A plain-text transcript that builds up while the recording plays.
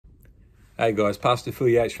Hey guys, Pastor Phil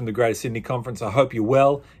Yates from the Greater Sydney Conference. I hope you're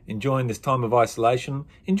well, enjoying this time of isolation,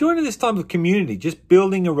 enjoying this time of community, just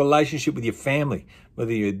building a relationship with your family,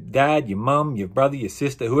 whether your dad, your mum, your brother, your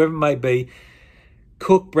sister, whoever it may be.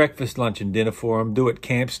 Cook breakfast, lunch and dinner for them. Do it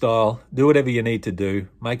camp style. Do whatever you need to do.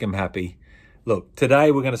 Make them happy. Look, today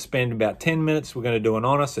we're going to spend about 10 minutes. We're going to do an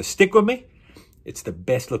honour, so stick with me. It's the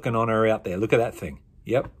best looking honour out there. Look at that thing.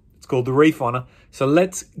 Yep, it's called the Reef Honour. So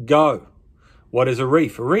let's go. What is a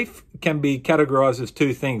reef? A reef can be categorized as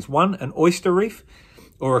two things. One, an oyster reef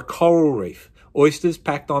or a coral reef. Oysters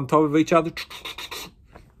packed on top of each other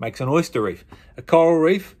makes an oyster reef. A coral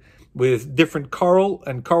reef with different coral,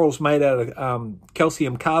 and coral's made out of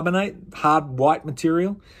calcium carbonate, hard white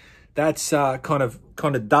material. That's kind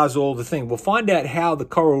of does all the thing. We'll find out how the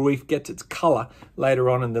coral reef gets its color later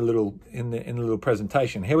on in the little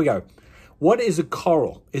presentation. Here we go. What is a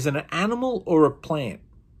coral? Is it an animal or a plant?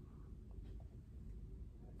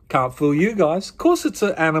 Can't fool you guys. Of course it's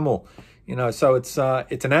an animal. So it's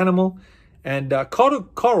an animal. And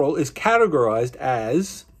coral is categorized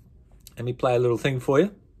as, let me play a little thing for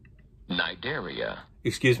you. Cnidaria.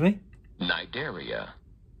 Excuse me? Cnidaria.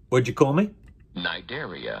 What'd you call me?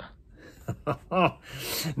 Cnidaria.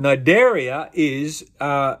 Cnidaria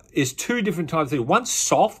is two different types of things. One's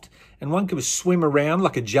soft and one can swim around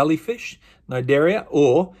like a jellyfish, Cnidaria,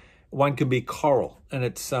 or one can be coral, and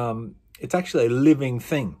it's actually a living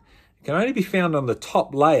thing. It can only be found on the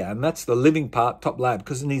top layer, and that's the living part, top layer,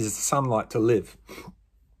 because it needs sunlight to live.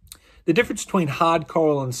 The difference between hard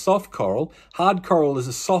coral and soft coral: hard coral is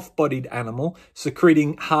a soft-bodied animal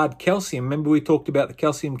secreting hard calcium. Remember we talked about the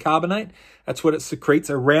calcium carbonate? That's what it secretes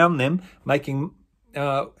around them, having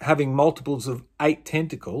multiples of 8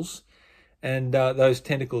 tentacles, and those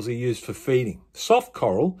tentacles are used for feeding. Soft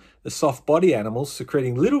coral, the soft body animals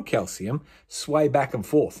secreting little calcium, sway back and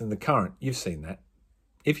forth in the current. You've seen that.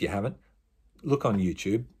 If you haven't, look on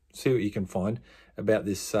YouTube, see what you can find about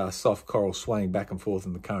this soft coral swaying back and forth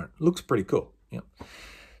in the current. Looks pretty cool. Yeah.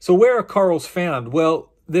 So where are corals found?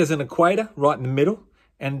 Well, there's an equator right in the middle,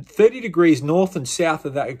 and 30 degrees north and south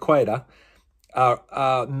of that equator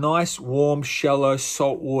are nice, warm, shallow,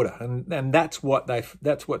 salt water, and that's what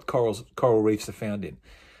coral reefs are found in.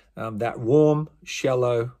 That warm,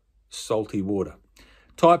 shallow, salty water.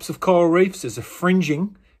 Types of coral reefs: is a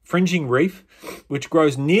fringing reef, which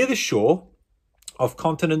grows near the shore of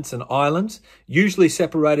continents and islands, usually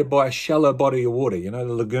separated by a shallow body of water. The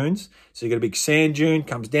lagoons. So you got a big sand dune,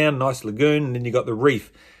 comes down, nice lagoon, and then you got the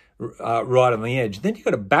reef right on the edge. Then you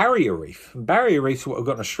got a barrier reef. Barrier reef's what we've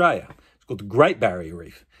got in Australia. It's called the Great Barrier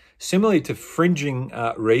Reef. Similarly to fringing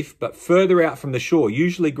reef, but further out from the shore,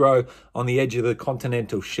 usually grow on the edge of the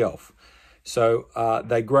continental shelf. So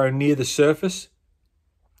they grow near the surface.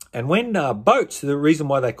 And when boats, the reason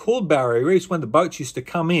why they're called barrier reefs, when the boats used to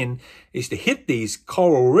come in, is to hit these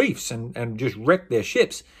coral reefs and just wreck their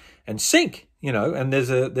ships and sink, and there's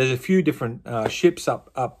a few different ships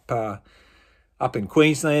up in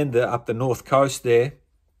Queensland, up the north coast there,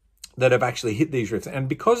 that have actually hit these reefs. And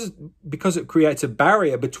because it creates a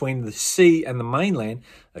barrier between the sea and the mainland,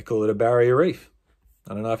 they call it a barrier reef.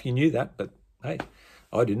 I don't know if you knew that, but hey,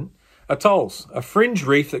 I didn't. Atolls, a fringe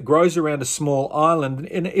reef that grows around a small island,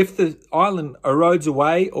 and if the island erodes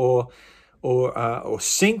away or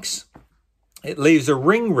sinks, it leaves a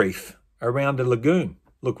ring reef around a lagoon.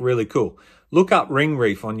 Look really cool. Look up ring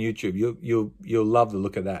reef on YouTube. You'll love the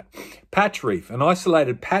look of that. Patch reef, an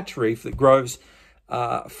isolated patch reef that grows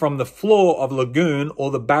from the floor of a lagoon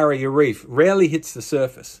or the barrier reef. Rarely hits the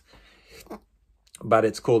surface, but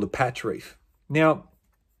it's called a patch reef. Now,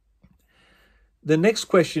 the next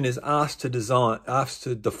question is asked to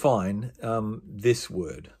define this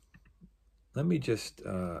word. Let me just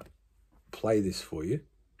play this for you.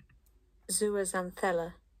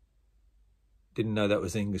 Zooxanthella. Didn't know that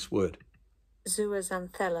was an English word.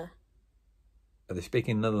 Zooxanthella. Are they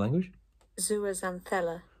speaking another language?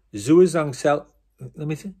 Zooxanthella. Zooxanthella. Let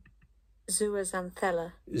me see.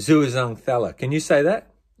 Zooxanthella. Zooxanthella. Can you say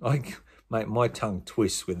that? Mate, my tongue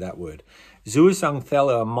twists with that word.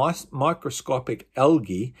 Zooxanthella are microscopic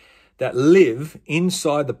algae that live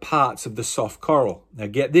inside the parts of the soft coral. Now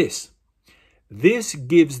get this. This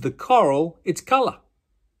gives the coral its color.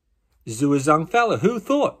 Zooxanthella. Who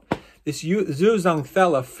thought? This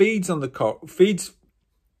Zooxanthella feeds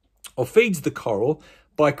the coral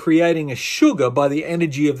by creating a sugar by the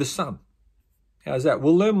energy of the sun. How's that?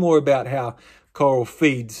 We'll learn more about how coral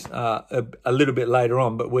feeds a little bit later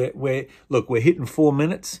on, but we're hitting 4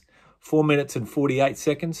 minutes and 48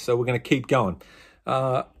 seconds, so we're going to keep going.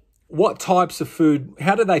 What types of food?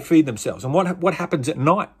 How do they feed themselves, and what happens at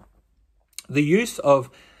night? The use of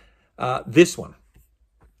this one.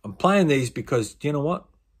 I'm playing these because, do you know what?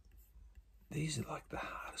 These are like the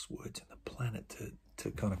hardest words on the planet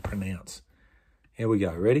to kind of pronounce. Here we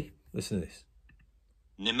go. Ready? Listen to this.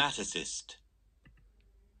 Nematocyst.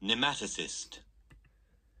 Nematocyst.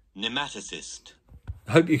 Nematocyst.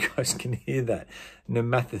 I hope you guys can hear that.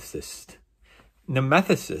 Nematocyst.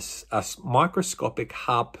 Nematocysts are microscopic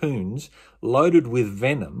harpoons loaded with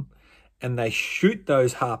venom, and they shoot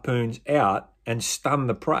those harpoons out and stun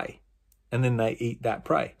the prey, and then they eat that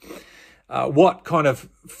prey. What kind of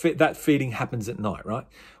that feeding happens at night, right?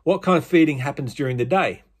 What kind of feeding happens during the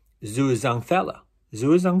day? Zooxanthellae.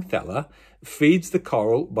 Zooxanthellae feeds the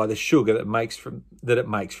coral by the sugar that it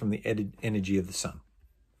makes from the energy of the sun.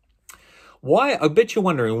 Why? I bet you're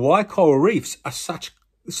wondering why coral reefs are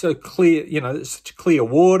so clear, such clear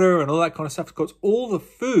water and all that kind of stuff. Because all the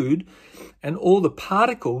food and all the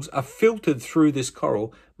particles are filtered through this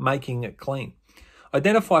coral, making it clean.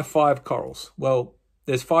 Identify 5 corals. Well,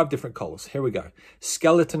 there's 5 different corals. Here we go.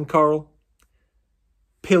 Skeleton coral,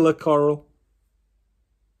 pillar coral,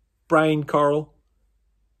 brain coral,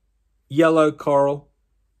 yellow coral,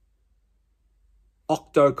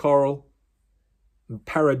 octocoral, and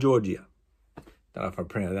Parageorgia. Don't know if I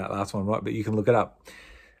pronounced that last one right, but you can look it up.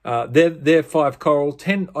 They're 5 coral.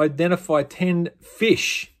 Identify 10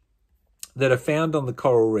 fish that are found on the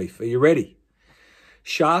coral reef. Are you ready?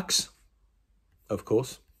 Sharks, of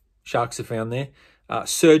course. Sharks are found there.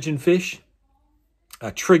 Surgeonfish,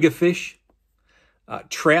 triggerfish,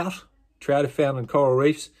 trout. Trout are found on coral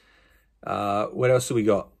reefs. What else have we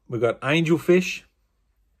got? We've got angelfish,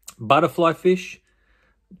 butterfly fish,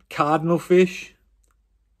 cardinal fish.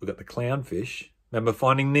 We've got the clownfish. Remember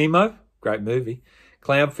Finding Nemo? Great movie.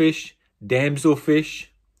 Clownfish, damselfish,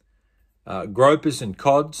 gropers and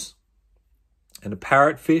cods, and a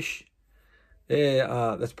parrotfish.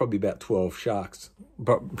 That's probably about 12 sharks.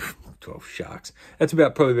 12 sharks. That's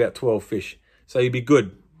probably about 12 fish. So you'd be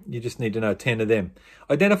good. You just need to know 10 of them.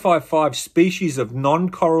 Identify 5 species of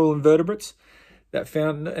non-coral invertebrates that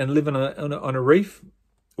found and live on a reef.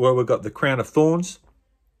 Where we've got the crown of thorns.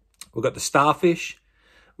 We've got the starfish.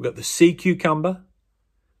 We've got the sea cucumber.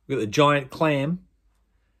 We've got the giant clam.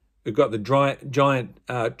 We've got the giant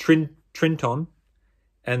trinton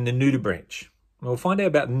and the nudibranch. And we'll find out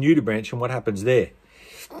about the nudibranch and what happens there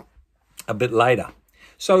a bit later.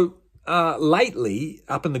 So lately,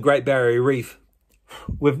 up in the Great Barrier Reef,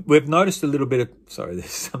 we've noticed a little bit of... Sorry,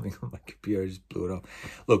 there's something on my computer. I just blew it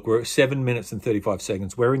off. Look, we're at 7 minutes and 35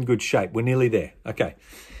 seconds. We're in good shape. We're nearly there. Okay.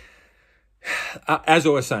 As I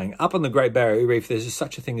was saying, up on the Great Barrier Reef, there's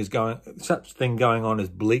such thing going on as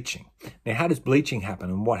bleaching. Now, how does bleaching happen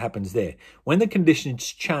and what happens there? When the conditions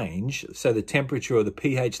change, so the temperature or the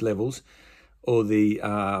pH levels or the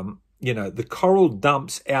coral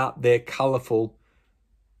dumps out their colourful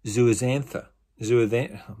zooxantha.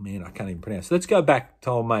 Oh, man, I can't even pronounce it. Let's go back to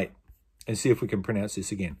old mate and see if we can pronounce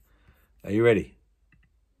this again. Are you ready?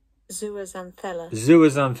 Zooxanthellae.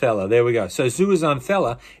 Zooxanthellae. There we go. So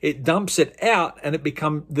zooxanthellae, it dumps it out and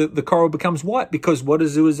the coral becomes white, because what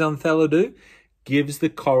does zooxanthellae do? Gives the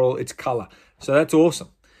coral its colour. So that's awesome.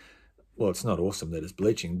 Well, it's not awesome that it's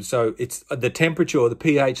bleaching. So it's the temperature or the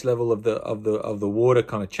pH level of the water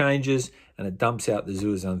kind of changes, and it dumps out the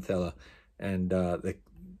zooxanthellae, and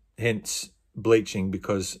hence bleaching,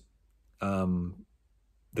 because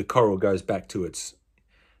the coral goes back to its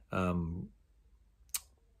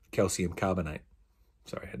calcium carbonate.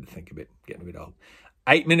 Sorry, I had to think a bit, getting a bit old.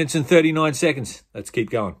 8 minutes and 39 seconds. Let's keep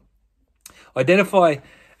going. Identify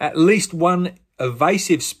at least one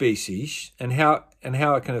invasive species and how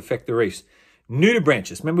it can affect the reefs.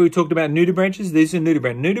 Nudibranches. Remember we talked about nudibranches? These are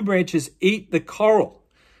nudibranches. Nudibranches eat the coral.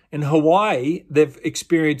 In Hawaii, they've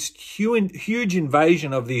experienced huge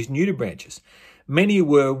invasion of these nudibranches. Many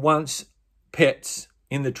were once pets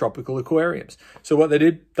in the tropical aquariums. So what they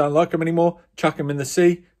did, don't like them anymore, chuck them in the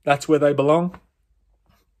sea. That's where they belong?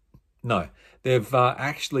 No. They've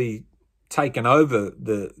actually taken over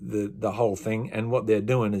the whole thing, and what they're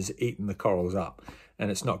doing is eating the corals up, and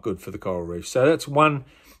it's not good for the coral reef. So that's one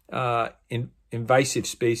invasive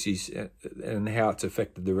species and how it's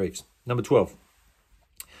affected the reefs. Number 12.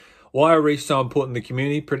 Why are reefs so important in the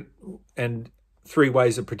community, and 3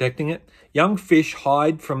 ways of protecting it? Young fish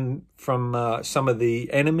hide from some of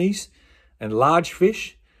the enemies, and large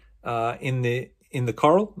fish in the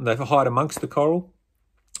coral. They hide amongst the coral.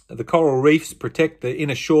 The coral reefs protect the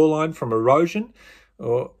inner shoreline from erosion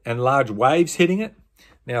and large waves hitting it.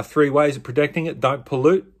 Now, 3 ways of protecting it: don't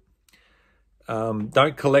pollute,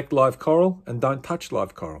 don't collect live coral, and don't touch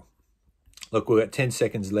live coral. Look, we've got 10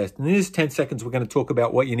 seconds left. And in this 10 seconds, we're going to talk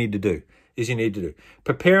about what you need to do. is you need to do.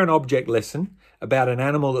 Prepare an object lesson about an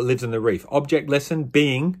animal that lives in the reef. Object lesson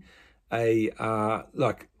being a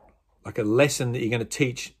like a lesson that you're going to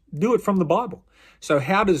teach. Do it from the Bible. So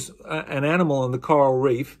how does an animal in the coral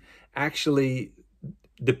reef actually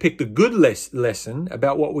depict a good lesson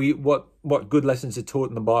about what good lessons are taught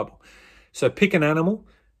in the Bible? So pick an animal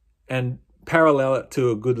and parallel it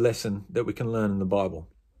to a good lesson that we can learn in the Bible.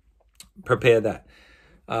 Prepare that.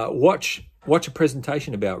 Watch a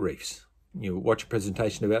presentation about reefs. You watch a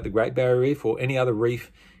presentation about the Great Barrier Reef or any other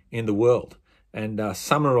reef in the world, and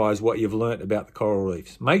summarize what you've learnt about the coral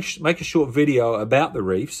reefs. Make a short video about the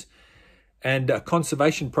reefs and a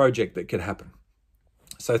conservation project that could happen.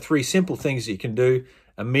 So 3 simple things that you can do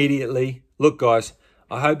immediately. Look, guys,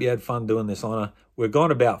 I hope you had fun doing this honour. We're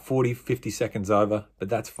gone about 40, 50 seconds over, but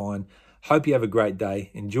that's fine. Hope you have a great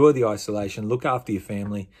day. Enjoy the isolation. Look after your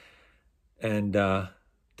family and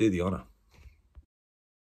do the honour.